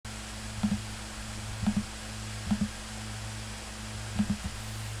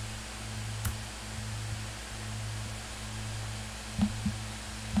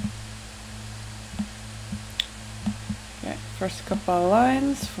first couple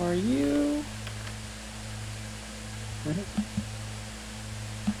lines for you.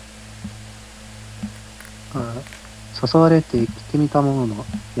 Uh, 誘われて来てみたものの、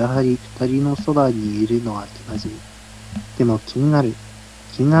やはり二人のそばにいるのは気まずい。でも気になる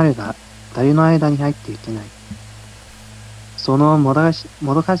が、二人の間に入っていけない。そのも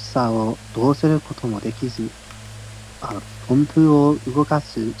どかしさをどうすることもできず、ポンプを動か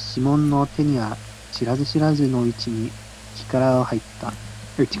す指紋の手には知らずのうちに力が入った。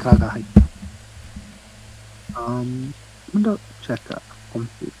I'm gonna check that. ポン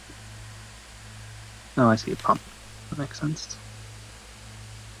プ。Oh, I see. Pump. That makes sense.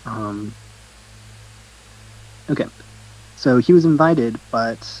 Okay. So he was invited,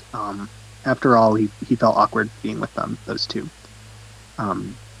 but after all, he felt awkward being with them, those two.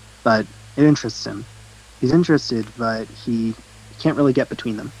 But it interests him. He's interested, but he can't really get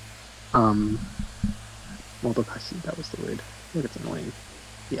between them. Modokashi, that was the word. I think it's annoying.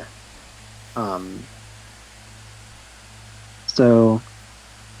 Yeah. So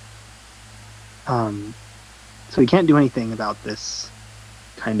he can't do anything about this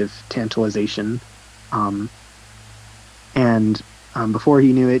kind of tantalization. And before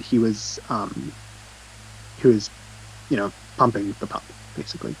he knew it, he was, pumping the pump,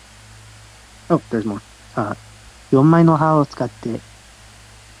 basically. Oh, there's more. 4枚の刃を使って、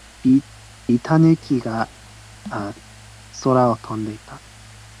ビタ抜きが空を飛んでいた。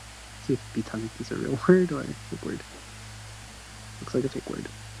See if ビタ抜き is a real word or a fake word. Looks like a fake word.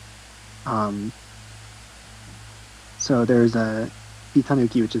 So there's a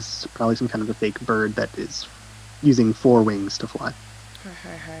bitanuki, which is probably some kind of a fake bird that is using 4 wings to fly.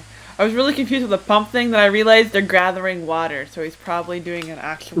 Hi. I was really confused with the pump thing, then I realized they're gathering water, so he's probably doing an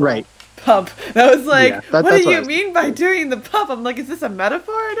actual pump. And I was like, yeah, what do you mean by doing the pump? I'm like, is this a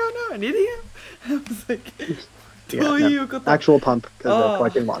metaphor? I don't know, an idiom? I was like, actual pump because they're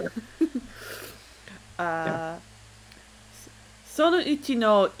collecting water. そのうち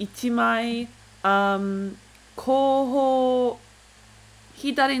の1枚、後方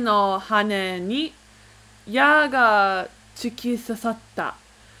左の羽に矢が突き刺さった。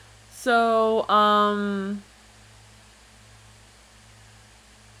So,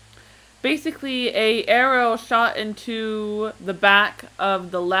 basically a arrow shot into the back of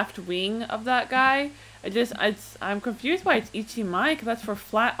the left wing of that guy. I'm confused why it's ichimai, because that's for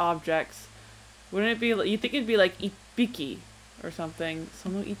flat objects. Wouldn't it be, you think it'd be like ibiki or something?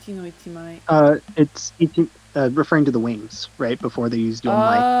 Sono ichi no ichimai. It's referring to the wings, right? Before they used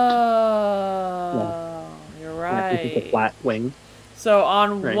yonmai. Oh, you're right. It's a flat wing. So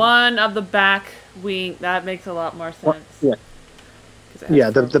on one of the back wing, that makes a lot more sense.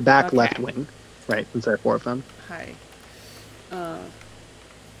 Yeah, the back left wing, right? Since there are 4 of them. Hi.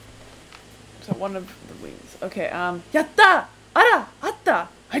 So one of the wings. Okay. Yatta! Ara! Atta!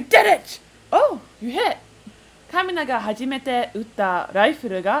 I did it! Oh, you hit. カミナが初めて撃ったライフ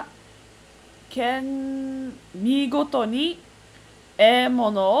ルが見事に獲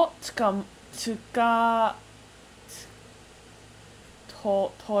物を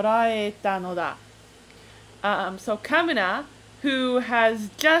捉えたのだ。So Kamina, who has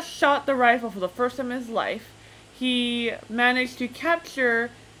just shot the rifle for the first time in his life, he managed to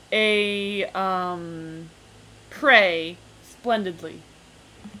capture a prey splendidly.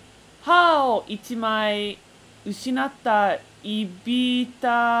 歯を1枚失ったイビ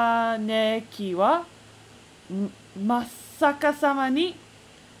タネキは真っ逆さまに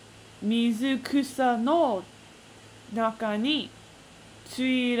水草の中に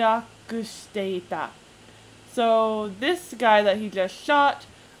墜落していた。So this guy that he just shot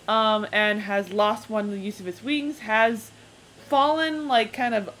and has lost one of the use of his wings has fallen like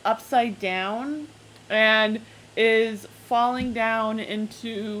kind of upside down and is falling down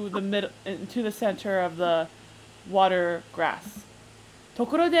into the center of the water grass. と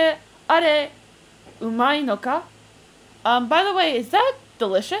ころであれうまいのか? By the way, is that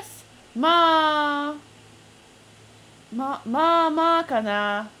delicious? まあか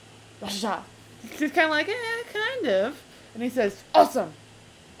な. She's kind of like, kind of. And he says, awesome!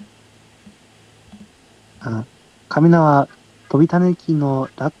 カミナは飛びたぬきの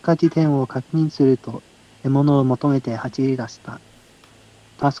落下地点を確認すると獲物を求めて走り出した。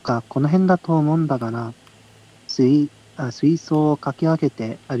確かこの辺だと思うんだがな。水槽をかき分け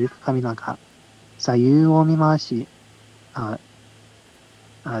て歩くカミナが左右を見回し、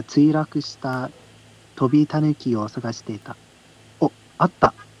墜落した飛びたぬきを探していた。お、あっ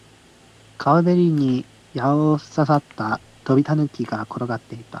た。川べりに矢を刺さった飛びたぬきが転がっ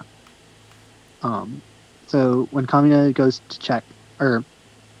ていた。So when Kamina goes to check,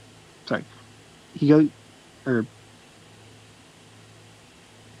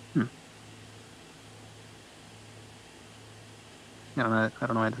 I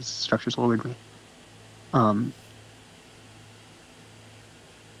don't know why this structure's a little weird to me.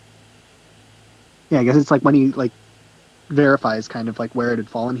 Yeah, I guess it's like when he like verifies kind of like where it had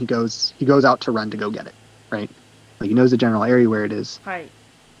fallen, he goes out to run to go get it, right? Like he knows the general area where it is. Hi.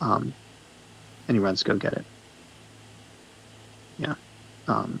 And he runs to go get it. Yeah.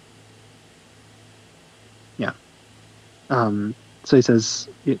 Yeah. So he says,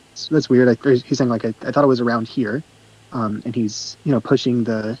 that's weird. He's saying like, I thought it was around here. And he's, pushing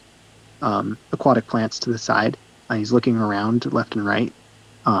the aquatic plants to the side. And he's looking around left and right.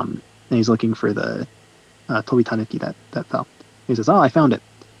 And he's looking for the Tobi Tanuki that fell. He says, oh, I found it.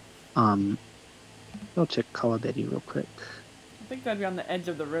 I'll check Kawaberi real quick. I think that'd be on the edge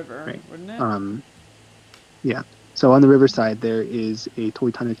of the river, right. Wouldn't it? Yeah. So on the riverside, there is a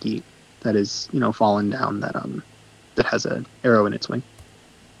Tobi Tanuki that is, fallen down that has an arrow in its wing.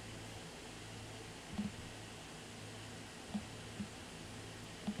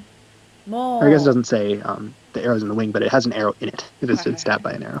 Or I guess it doesn't say the arrow's in the wing, but it has an arrow in it if it's been stabbed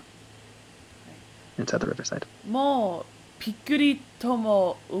by an arrow. It's at the riverside. もうぴっくりと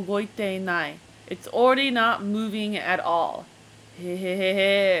も動いていない。It's already not moving at all. へへへ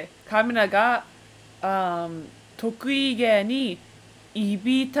へ。カメラが、得意げにい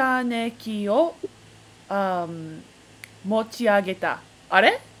びたねきを、持ち上げた。あ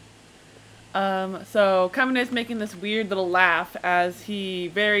れ？So Kamina is making this weird little laugh as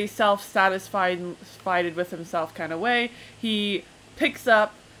he, very self-satisfied with himself kind of way, he picks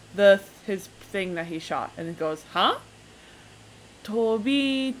up his thing that he shot and it goes, huh? 飛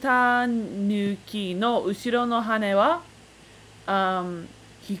びたぬきの後ろの羽は、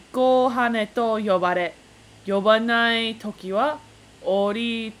飛行羽と呼ばれ、呼ばないときは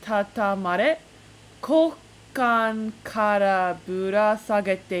折りたたまれ、股間からぶら下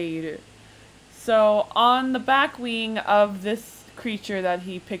げている。So on the back wing of this creature that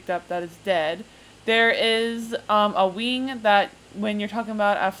he picked up that is dead, there is a wing that, when you're talking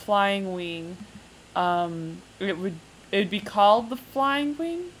about a flying wing, it would be called the flying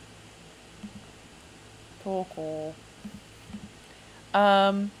wing. Toko.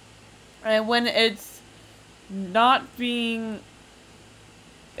 And when it's not being,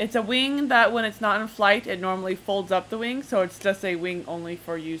 it's a wing that when it's not in flight, it normally folds up the wing, so it's just a wing only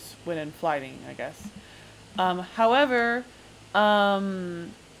for use when in flighting, I guess. However,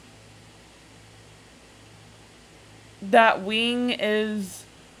 that wing is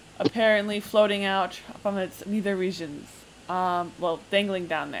apparently floating out from its nether regions. Well, dangling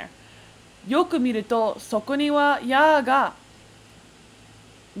down there. よく見ると、そこには矢が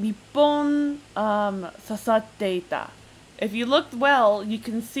2本刺さっていた。If you look well, you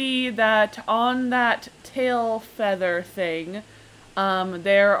can see that on that tail feather thing,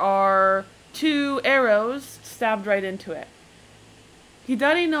 there are 2 arrows stabbed right into it.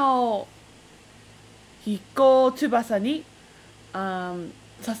 左の飛行翼に、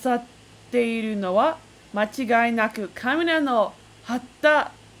刺さっているのは間違いなくカメラの張っ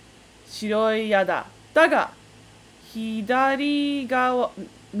た白い矢だ。だが、右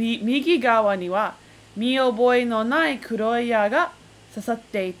側には見覚えのない黒い矢が刺さっ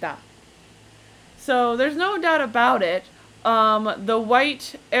ていた。So there's no doubt about it. The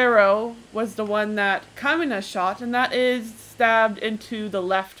white arrow was the one that Kamina shot, and that is stabbed into the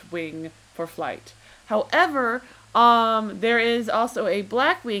left wing for flight. However, there is also a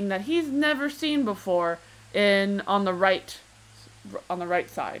black wing that he's never seen before on the right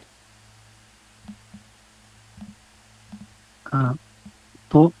side.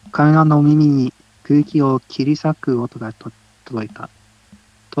 と、彼らの耳に空気を切り裂く音が届いた。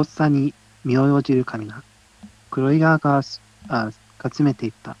とっさに身をよじるカミナ。黒い矢が集めてい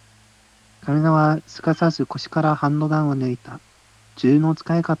った。カミナはすかさず腰からハンドガンを抜いた。銃の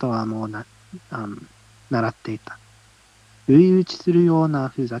使い方はもう習っていた。不意打ちするような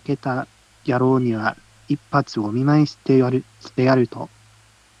ふざけた野郎には一発お見舞いしてやると、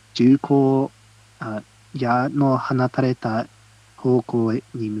銃口を矢の放たれた方向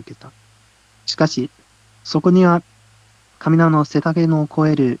に向けた。しかし、そこには、カミナの背丈の超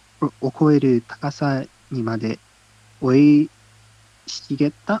える高さにまで生い茂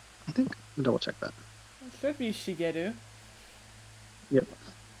った。I think, double check that. It should be Shigeru. Yep.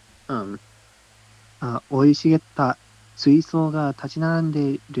 生い茂った水槽が立ち並ん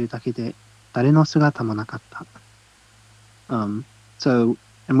でいるだけで、誰の姿もなかった。So,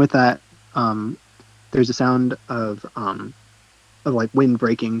 and with that, there's a sound of like wind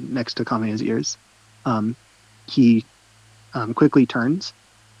breaking next to Kamina's ears. He quickly turns,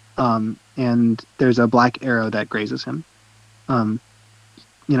 and there's a black arrow that grazes him.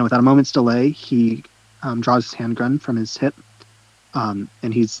 Without a moment's delay, he draws his handgun from his hip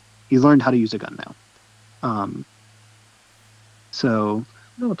and he's learned how to use a gun now. So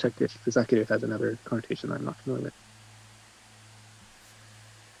I'll check if Zakiru has another connotation that I'm not familiar with.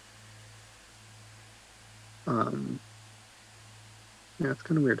 Yeah, it's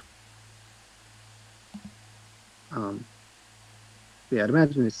kind of weird. Yeah, I'd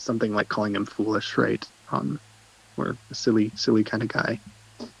imagine it's something like calling him foolish, right? Or a silly kind of guy.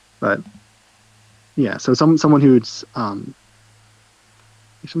 But yeah, so someone who's you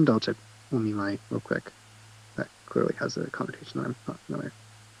should double check MonnieBiloney real quick. That clearly has a connotation that I'm not familiar.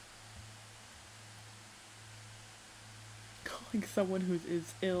 Calling someone who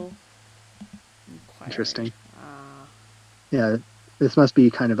is ill. Interesting. Yeah, this must be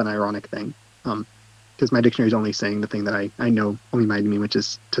kind of an ironic thing. Because my dictionary is only saying the thing that I know only might mean, which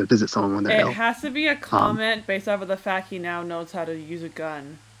is to visit someone when they're ill. It has to be a comment based off of the fact he now knows how to use a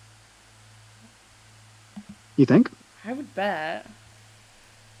gun. You think? I would bet.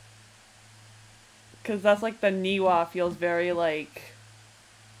 Because that's like the Niwa feels very like...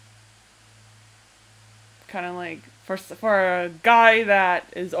 kind of like... For a guy that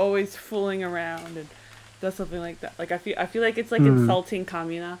is always fooling around and does something like that. Like I feel like it's like insulting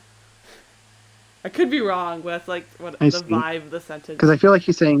Kamina. I could be wrong, but that's like what the vibe of the sentence. Because I feel like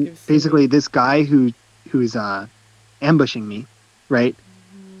he's saying basically this guy who's ambushing me, right?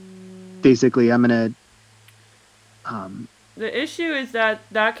 Basically, I'm gonna. The issue is that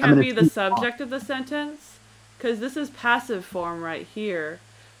can't be the subject of the sentence, because this is passive form right here.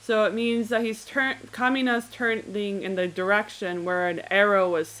 So it means that Kamina's turning in the direction where an arrow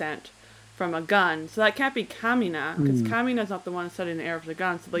was sent from a gun. So that can't be Kamina, because Kamina's not the one setting the arrow for the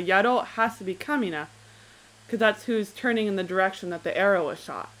gun. So the Yaro has to be Kamina, because that's who's turning in the direction that the arrow was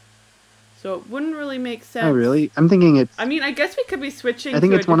shot. So it wouldn't really make sense. Oh, really? I'm thinking it's... I mean, I guess we could be switching to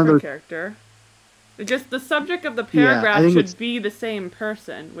a different character. Just the subject of the paragraph should be the same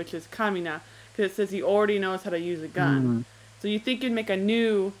person, which is Kamina, because it says he already knows how to use a gun. So you think you'd make a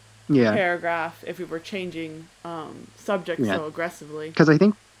new paragraph if we were changing subject so aggressively. Because I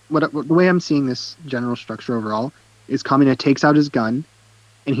think the way I'm seeing this general structure overall is Kamina takes out his gun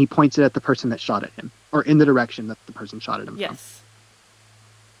and he points it at the person that shot at him, or in the direction that the person shot at him from.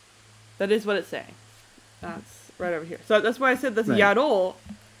 That is what it's saying. That's right over here. So that's why I said this Yaro.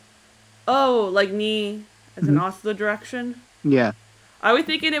 Oh, like ni as in also the direction? Yeah. I was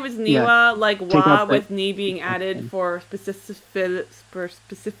thinking it was Niwa, like wa with ni being added for specific.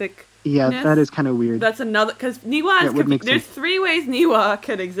 Yeah, that is kind of weird. That's another, because Niwa is there's three ways Niwa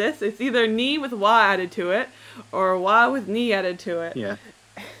can exist. It's either ni with wa added to it, or wa with ni added to it. Yeah.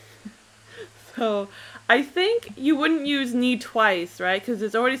 So I think you wouldn't use ni twice, right? Because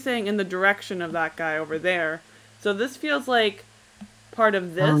it's already saying in the direction of that guy over there. So this feels like part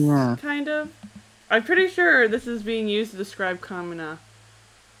of this, kind of. I'm pretty sure this is being used to describe Kamina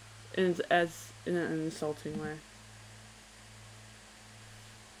in an insulting way.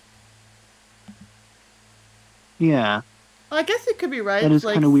 Yeah. Well, I guess it could be right. That is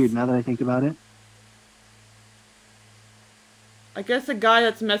kind of weird now that I think about it. I guess a guy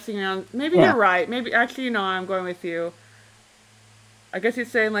that's messing around. Maybe you're right. Maybe actually, I'm going with you. I guess he's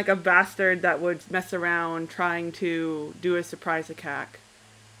saying like a bastard that would mess around trying to do a surprise attack.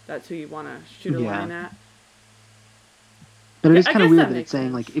 That's who you want to shoot a line at. But it is kind of weird that it's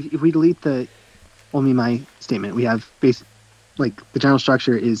saying, like, if we delete the MonnieBiloney statement, we have like, the general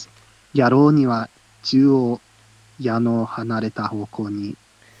structure is Yaro ni wa ju o ya no hanareta hoko ni.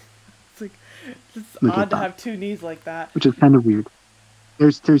 It's like, it's odd to have two knees like that. Which is kind of weird.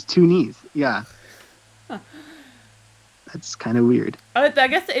 There's two knees, yeah. That's kind of weird. I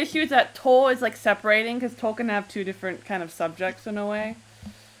guess the issue is that to is like separating, because to can have two different kind of subjects in a way.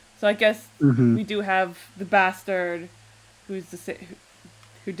 So I guess we do have the bastard, who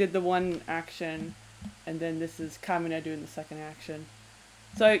did the one action, and then this is Kamina doing the second action.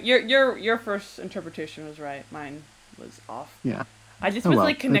 So your first interpretation was right. Mine was off. Yeah. I just was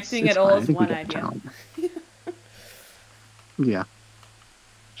like connecting it all as one idea. Yeah.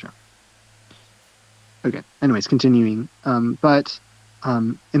 Sure. Okay. Anyways, continuing. But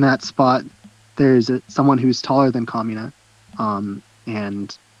in that spot, there's someone who's taller than Kamina,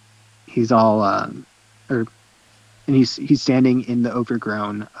 and he's all and he's standing in the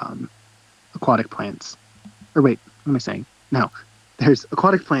overgrown aquatic plants. Or wait, what am I saying? No. There's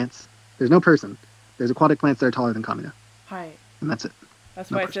aquatic plants. There's no person. There's aquatic plants that are taller than Kamina. Hi. And that's it.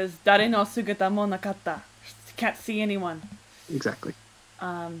 That's why it says Dare no sugata mo nakatta. Can't see anyone. Exactly.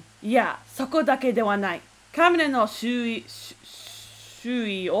 Yeah, そこだけではない。Kamina no shui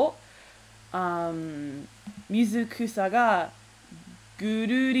o mizu kusa ga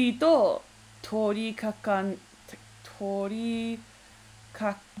gururi to tori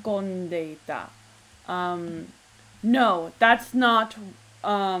囲んでいた. No, that's not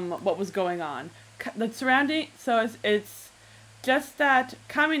what was going on. The surrounding, so it's just that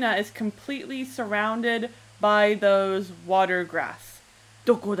Kamina is completely surrounded by those water grass.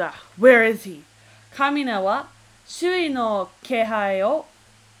 どこだ? Where is he? Kamina は周囲の気配を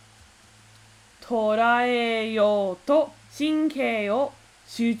捉えようと神経を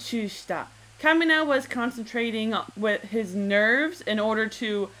集中した. Kamina was concentrating with his nerves in order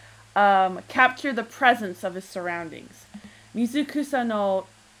to capture the presence of his surroundings. 水草の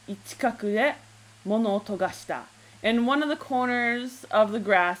近くで物音がした. In one of the corners of the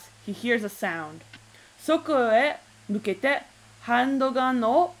grass, he hears a sound. そこへ向けてハンドガン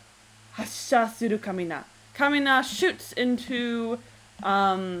を発射するKamina. Kamina shoots into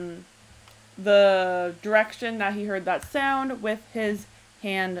the direction that he heard that sound with his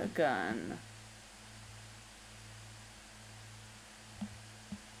handgun.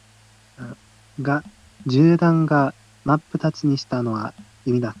 が、銃弾が真っ二つにしたのは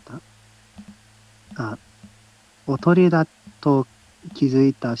意味だった。おとりだと気づ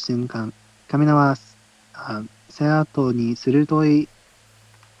いた瞬間、カミナは背後に鋭い、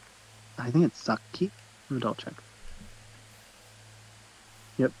I think it's さっき Let me double check.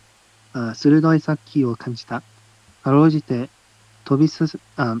 Yep. 鋭い殺気を感じた。かろうじて飛びすさ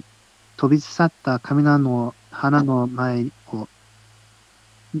ったカミナの鼻の前を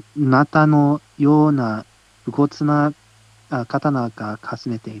ナタのような武骨な刀がかす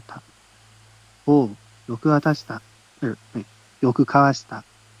めていた。おう、よく渡した。よくかわした。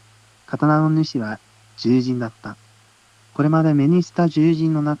刀の主は獣人だった。これまで目にした獣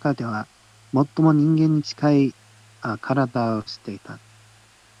人の中では最も人間に近い体をしていた。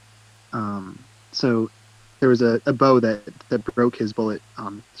So there was a bow that broke his bullet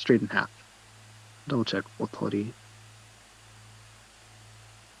straight in half. Double check. Otori.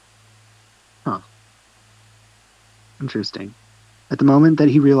 Huh. Interesting. At the moment that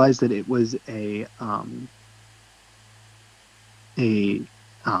he realized that it was a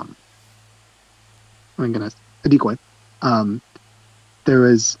decoy, there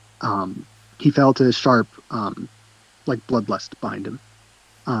was he felt a sharp like bloodlust behind him.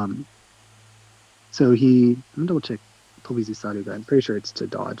 So let me double check Tobi's Saruga. I'm pretty sure it's to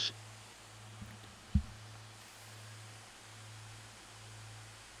dodge.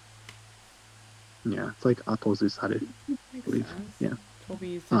 Yeah, it's like Atozu Saru, I believe. Yeah.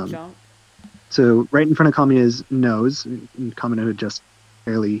 Tobi's a jump. So right in front of Kamina's nose, Kamina had just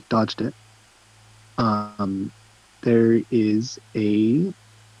barely dodged it. There is a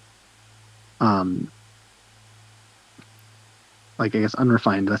like I guess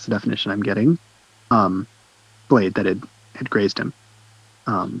unrefined, that's the definition I'm getting, blade that had grazed him.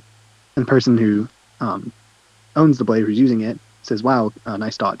 And the person who owns the blade, who's using it, says, wow,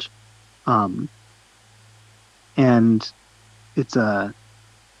 nice dodge. And it's a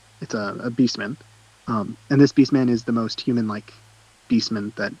beastman. And this beastman is the most human-like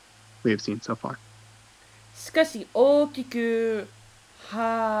beastman that we have seen so far. しかし大きく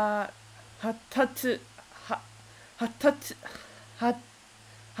発達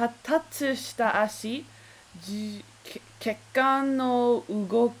した足、血管の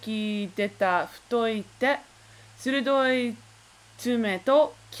動き出た太い手、鋭い爪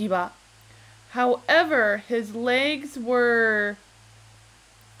と牙。However, his legs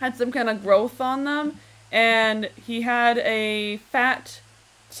had some kind of growth on them, and he had a fat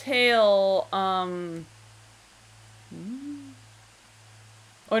tail. Oh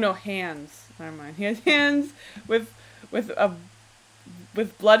no, hands. Never mind. He has hands with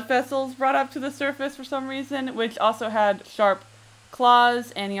blood vessels brought up to the surface for some reason, which also had sharp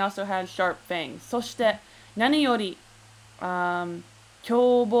claws, and he also had sharp fangs. そして何より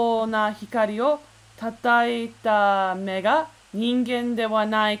凶暴な光を叩いた目が人間では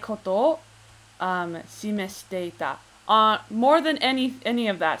ないことを示していた. More than any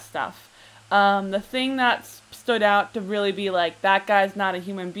of that stuff. The thing that stood out to really be like, that guy's not a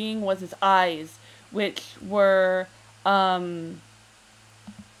human being, was his eyes, which were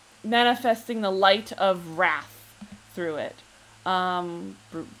manifesting the light of wrath through it.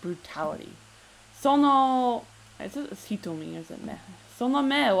 Brutality. その瞳, is it 目? その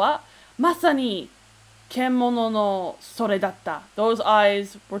目はまさに獣のそれだった. Those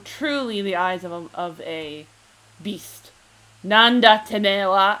eyes were truly the eyes of a beast. なんだてめえ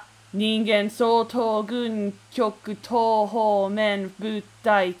は人間総統軍極東方面部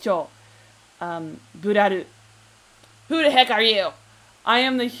隊長。ブラル. Who the heck are you? I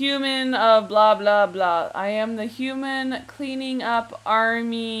am the human of blah blah blah. I am the human cleaning up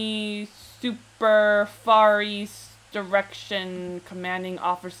army super Far East direction commanding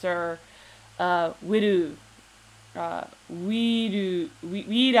officer, Wiru,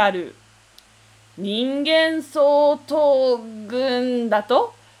 Wiraru. 人間相当軍だ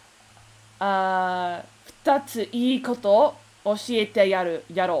と、2ついいことを教えてやろう。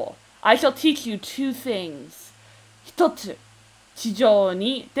I shall teach you two things. 一つ、地上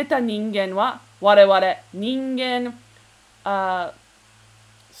に出た人間は我々人間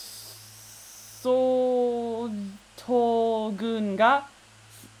総統軍が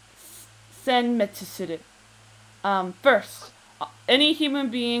殲滅する。First, any human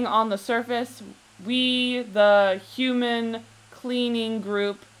being on the surface, we, the human cleaning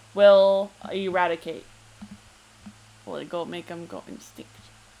group, will eradicate. Will it go make them go extinct?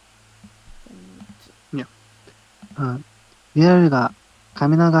 Yeah. ビラルがカ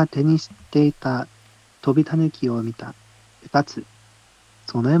メラが手にしていた飛びたぬきを見た。二つ。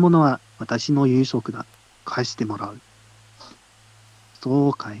その獲物は私の夕食だ。返してもらう。そ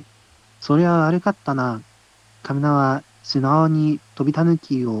うかい。そりゃ悪かったな。カメラは素直に飛びたぬ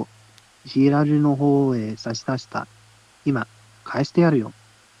きをビラルの方へ差し出した。今、返してやるよ。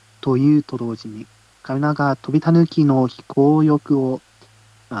というと同時に、カメラが飛びたぬきの飛行翼を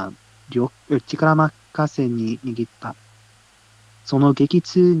力任せに握った。その激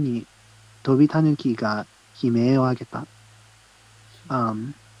痛に飛びたぬきが悲鳴を上げた。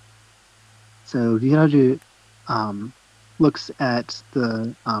So Viraru looks at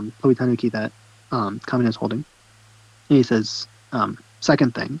the Tobi Tanuki that Kamina is holding. And he says,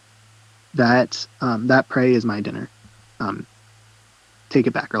 second thing, that prey is my dinner. Take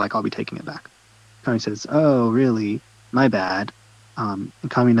it back, or like I'll be taking it back. Kamina says, oh, really? My bad. And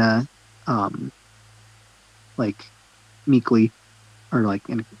Kamina, like, meekly, or like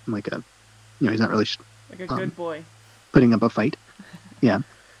in like a, he's not really like a good boy putting up a fight. Yeah.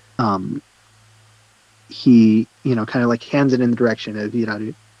 He, kind of like hands it in the direction of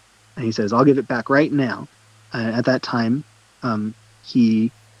Viraru, and he says, I'll give it back right now. At that time,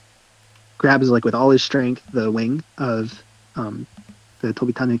 he grabs, like, with all his strength, the wing of the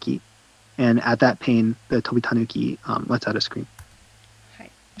Tobi Tanuki, and at that pain, the Tobi Tanuki lets out a scream.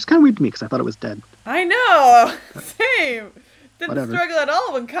 It's kind of weird to me, because I thought it was dead. I know! Same! Didn't Whatever. struggle at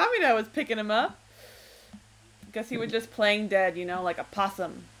all when Kamina was picking him up. Guess he was just playing dead, like a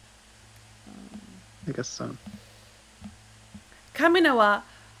possum. I guess so. カミナは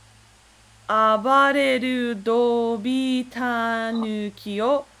暴れるドビタヌキ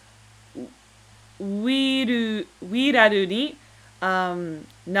をウィラルに、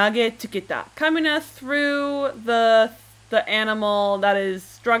投げつけた。Kamina threw the animal that is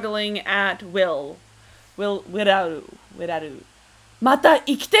struggling at Will. Wiraru. また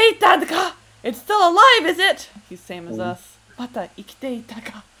生きていたのか? It's still alive, is it? He's same as us. また生きていた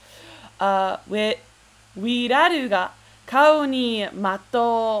か? ウィラルが顔にま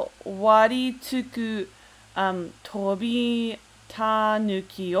とわりつく、飛びたぬ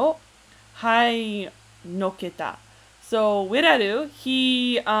きをはいのけた。So Wiraru,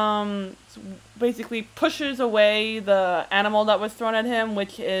 he basically pushes away the animal that was thrown at him,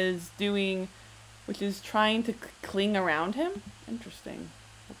 which is trying to cling around him. Interesting.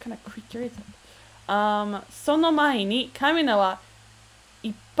 What kind of creature is it? その前にカミナは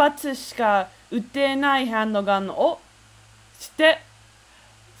一発しか撃てないハンドガンをして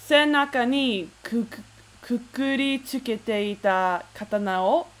背中にくくりつけていた刀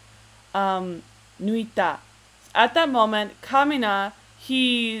を、抜いた。At that moment, Kamina,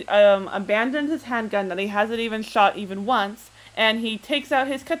 he abandoned his handgun that he hasn't even shot even once, and he takes out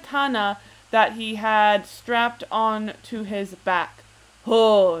his katana that he had strapped on to his back.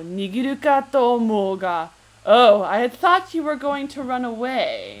 Oh, 逃げるかと思うが。Oh, I had thought you were going to run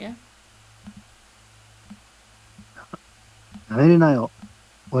away. やめるなよ。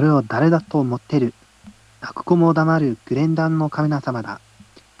俺を誰だと思ってる。泣く子も黙るグレンダンのカメラ様だ。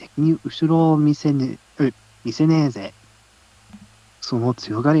敵に後ろを見せねえぜ。その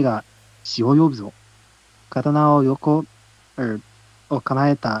強がりが死を呼ぶぞ。刀を構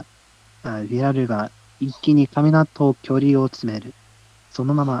えたビラルが一気にカメラと距離を詰める。そ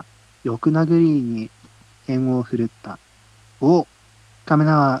のまま横殴りに剣を振るった。お！カメ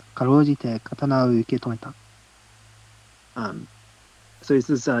ラはかろうじて刀を受け止めた。So he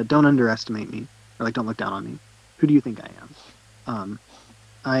says, don't underestimate me, or like, don't look down on me. Who do you think I am?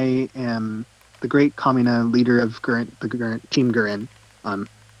 I am the great Kamina, leader of Team Gurren.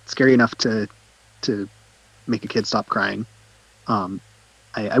 Scary enough to make a kid stop crying.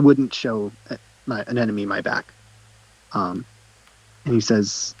 I wouldn't show an enemy my back. And he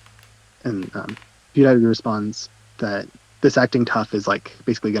says, and Yuraru responds that this acting tough is like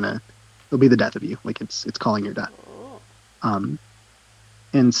basically it'll be the death of you. Like it's calling your death.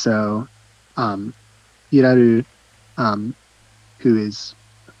 And so Hiraru, who is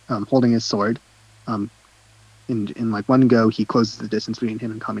holding his sword, in like one go, he closes the distance between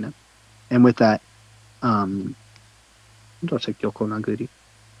him and Kamina. And with that, I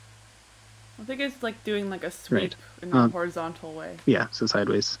think it's like doing like a sweep in a horizontal way. Yeah, so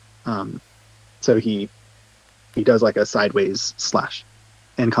sideways. So he does like a sideways slash,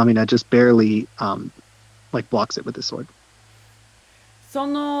 and Kamina just barely like blocks it with his sword. そ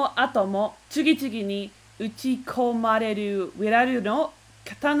の後も次々に打ち込まれるウィラルの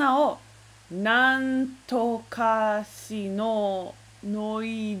刀をなんとかしの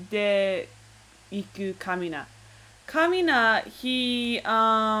いでいくカミナ。Kamina, he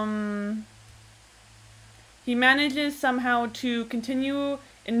manages somehow to continue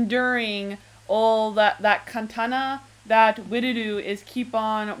enduring all that katana that Widoru is keep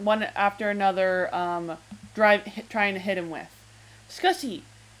on one after another trying to hit him with. しかし、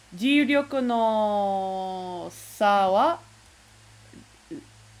重力の差は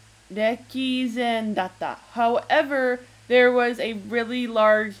歴然だった。However, there was a really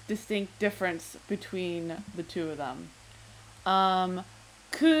large distinct difference between the two of them.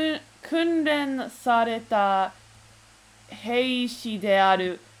 訓練された兵士であ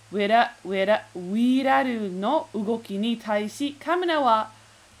るウィラルの動きに対し、カミナは、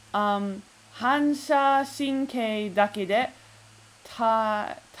反射神経だけで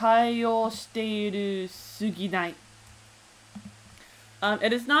対応しているすぎない。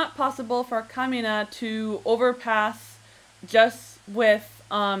It is not possible for Kamina to overpass just with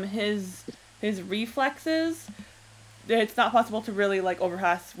his reflexes. It's not possible to really like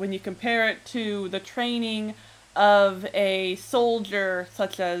overpass when you compare it to the training of a soldier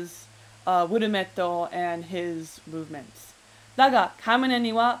such as Wurumeto and his movements. だが、Kamina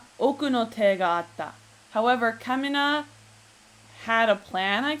には奥の手があった。However, Kamina had a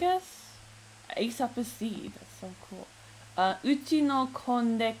plan, I guess? Ace up his seed. That's so cool. うちの込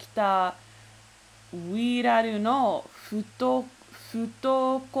んできたウィラルの懐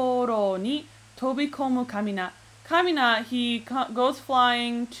に飛び込むカミナ。Kamina, he goes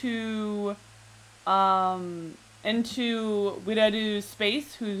flying to into Wiraru's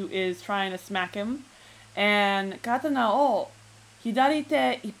space, who is trying to smack him, and katana を左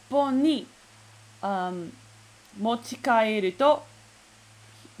手一本に、持ち帰ると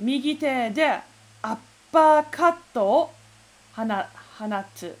右手でアッパーカットを放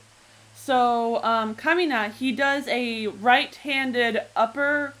つ。So, Kamina, he does a right-handed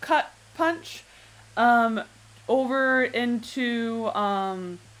uppercut punch over into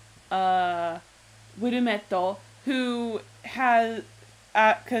Wurumeto, who has,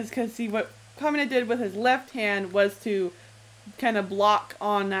 because what Kamina did with his left hand was to kind of block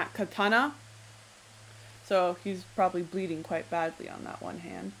on that katana. So he's probably bleeding quite badly on that one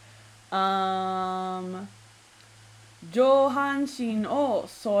hand. 上半身を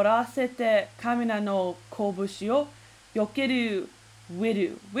反らせてカミナの拳を避ける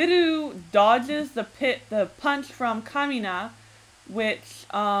Wiru. Wiru dodges the punch from Kamina, which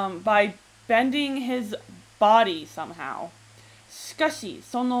by bending his body somehow. しかし、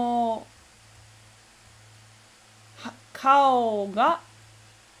その顔が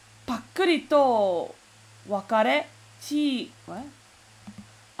パックリと分かれ、血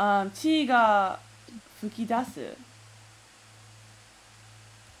が吹き出す。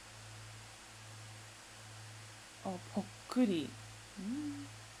ぽっくり。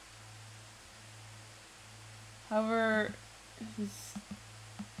However, his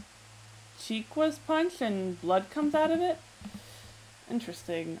cheek was punched and blood comes out of it.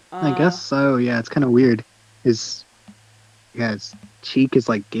 Interesting. I guess so. Yeah, it's kind of weird. His cheek is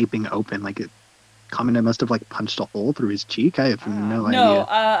like gaping open, like Kamina must have like punched a hole through his cheek. I have no idea. No,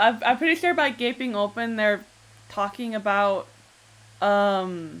 I'm pretty sure by gaping open, they're talking about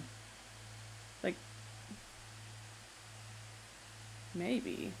like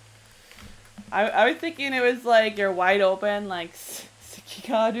maybe. I was thinking it was like you're wide open, like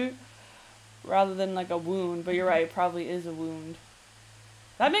Sekikaru, rather than like a wound. But you're right, it probably is a wound.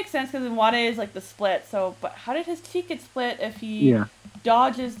 That makes sense because Wade is like the split. So, but how did his cheek get split if he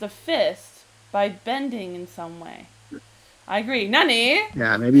dodges the fist by bending in some way? I agree. Nani?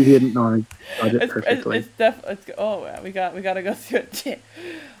 Yeah, maybe he didn't know how to dodge it perfectly. We gotta go through it.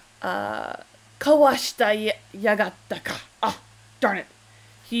 Kawashita yagatta ka. Ah, darn it.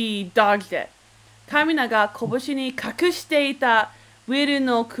 He dodged it. Kamina が拳に隠していたウィル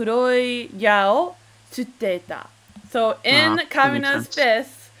の黒い矢を釣っていた。So in Kamina's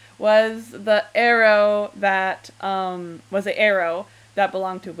fist was the arrow that belonged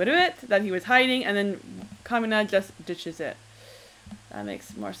to Wiruit that he was hiding, and then Kamina just ditches it. That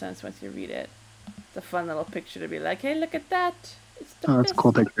makes more sense once you read it. It's a fun little picture to be like, hey, look at that. It's the Oh, that's a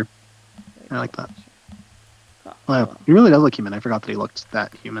cool picture. Very I like cool that. picture. Cool. Well, he really does look human. I forgot that he looked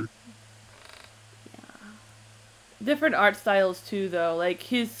that human. Different art styles too, though. Like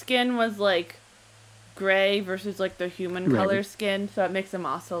his skin was like gray versus like the human Right. color skin, so it makes him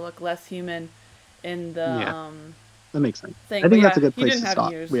also look less human in the That makes sense. thing. I think But that's a good he place didn't to have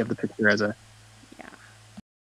stop. ears. We have the picture as a